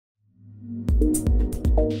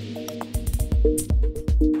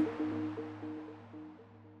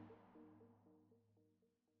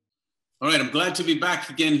Glad to be back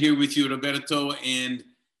again here with you, Roberto. And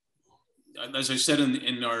as I said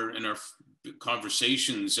in our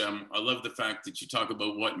conversations, I love the fact that you talk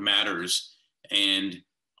about what matters. And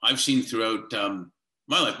I've seen throughout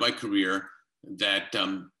my life, my career, that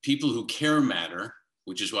people who care matter,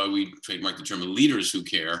 which is why we trademarked the term leaders who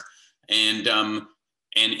care. And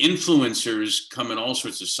influencers come in all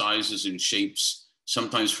sorts of sizes and shapes,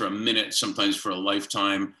 sometimes for a minute, sometimes for a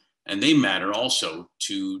lifetime. And they matter also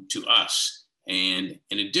to us. And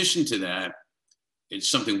in addition to that, it's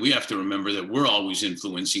something we have to remember, that we're always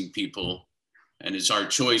influencing people. And it's our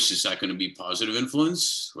choice. Is that going to be positive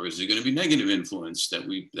influence, or is it going to be negative influence that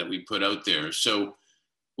we put out there? So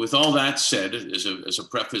with all that said, as a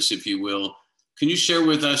preface, if you will, can you share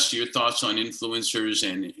with us your thoughts on influencers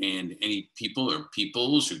and any people or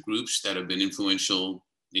peoples or groups that have been influential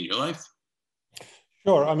in your life?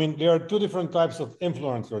 Sure. I mean, there are two different types of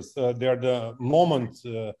influencers. There are the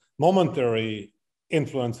momentary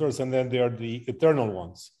influencers, and then there are the eternal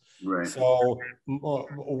ones. Right. So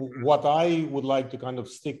what I would like to kind of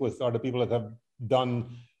stick with are the people that have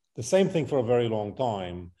done the same thing for a very long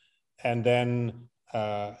time. And then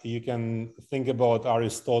you can think about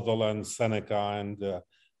Aristotle and Seneca and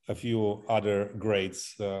a few other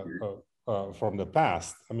greats from the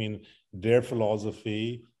past. I mean, their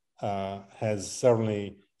philosophy has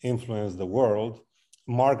certainly influenced the world.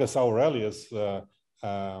 Marcus Aurelius,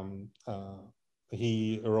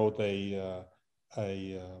 he wrote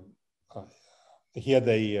he had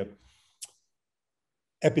a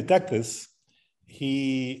Epictetus.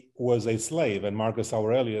 He was a slave, and Marcus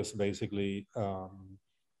Aurelius basically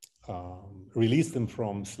released him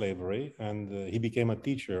from slavery, and he became a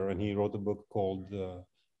teacher, and he wrote a book called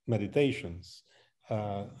Meditations.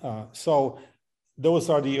 So those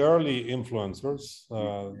are the early influencers.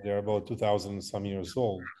 They're about 2,000 some years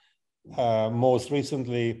old. Most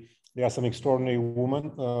recently, there are some extraordinary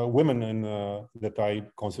women in, that I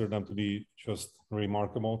consider them to be just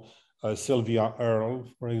remarkable. Sylvia, Earle,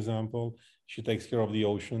 for example, she takes care of the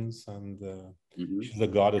oceans, and she's the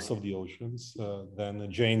goddess of the oceans. Then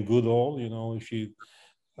Jane Goodal, you know, she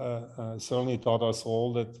certainly taught us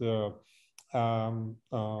all that,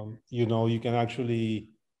 you know, you can actually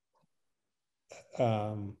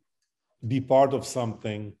be part of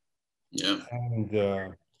something,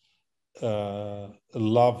 and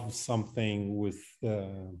love something with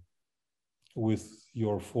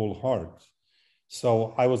your full heart.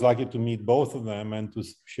 So I was lucky to meet both of them and to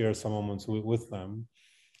share some moments with them.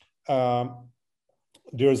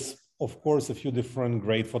 There's, of course, a few different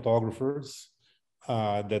great photographers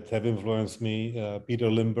that have influenced me.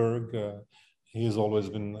 Peter Lindbergh, he's always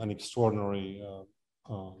been an extraordinary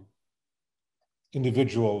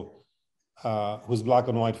individual whose black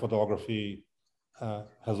and white photography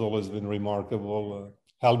has always been remarkable.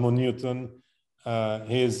 Helmut Newton,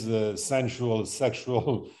 his sensual,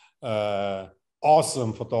 sexual,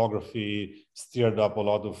 awesome photography stirred up a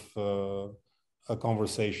lot of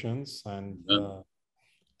conversations.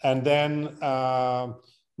 And then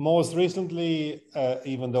most recently,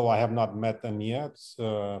 even though I have not met them yet,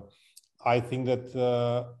 I think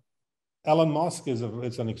that Elon Musk is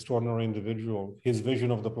an extraordinary individual. His vision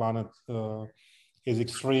of the planet is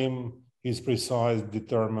extreme. He's precise,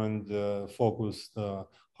 determined, focused,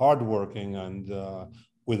 hardworking, and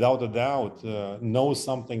without a doubt knows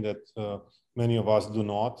something that many of us do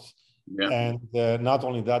not. And not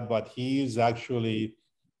only that, but he's actually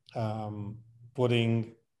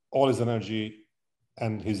putting all his energy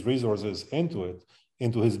and his resources into it,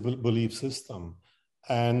 into his belief system.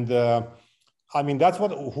 And I mean, that's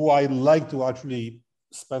who I like to actually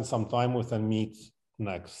spend some time with and meet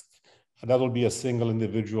next. And that will be a single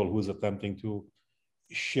individual who's attempting to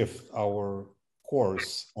shift our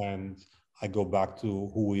course, and I go back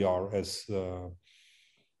to who we are as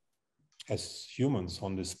humans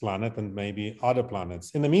on this planet and maybe other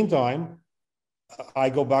planets. In the meantime,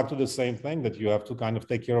 I go back to the same thing, that you have to kind of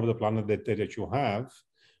take care of the planet that you have,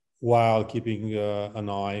 while keeping an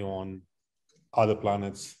eye on other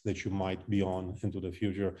planets that you might be on into the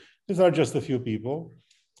future. These are just a few people.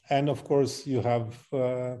 And of course, you have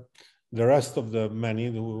the rest of the many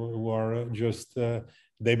who are just,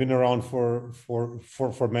 they've been around for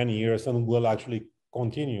many years and will actually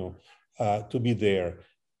continue to be there.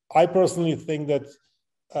 I personally think that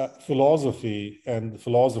philosophy and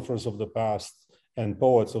philosophers of the past and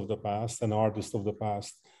poets of the past and artists of the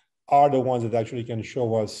past are the ones that actually can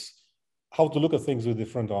show us how to look at things with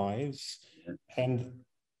different eyes. And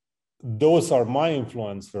those are my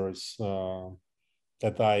influencers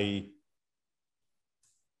that I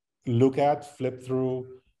look at, flip through,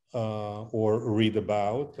 or read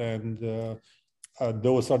about. And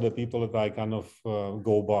those are the people that I kind of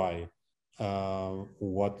go by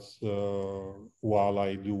while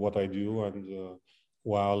I do what I do, and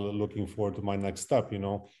while looking forward to my next step,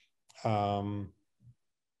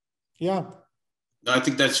 yeah. I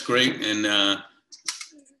think that's great.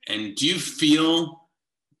 And do you feel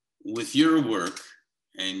with your work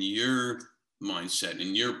and your mindset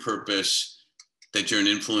and your purpose that you're an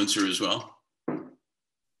influencer as well?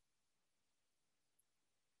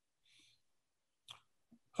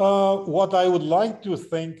 What I would like to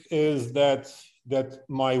think is that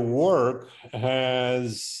my work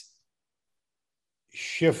has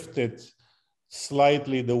shifted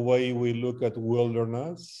slightly the way we look at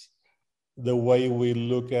wilderness, the way we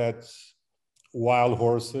look at wild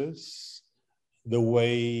horses, the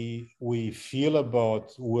way we feel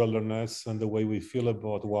about wilderness and the way we feel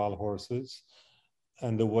about wild horses,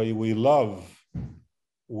 and the way we love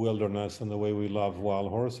wilderness and the way we love wild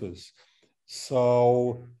horses.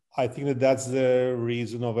 So I think that that's the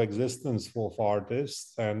reason of existence for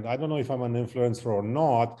artists. And I don't know if I'm an influencer or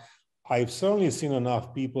not. I've certainly seen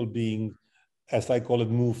enough people being, as I call it,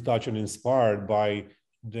 moved, touched, and inspired by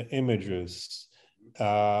the images.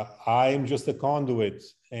 I'm just a conduit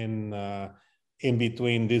in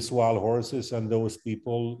between these wild horses and those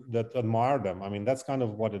people that admire them. I mean, that's kind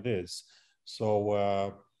of what it is.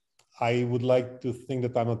 So I would like to think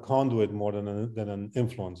that I'm a conduit more than an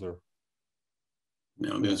influencer.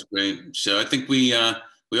 No, that's great. So I think we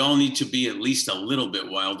all need to be at least a little bit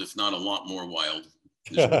wild, if not a lot more wild.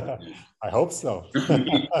 I hope so.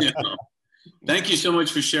 Yeah. Thank you so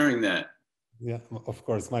much for sharing that. Yeah, of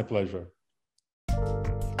course, my pleasure.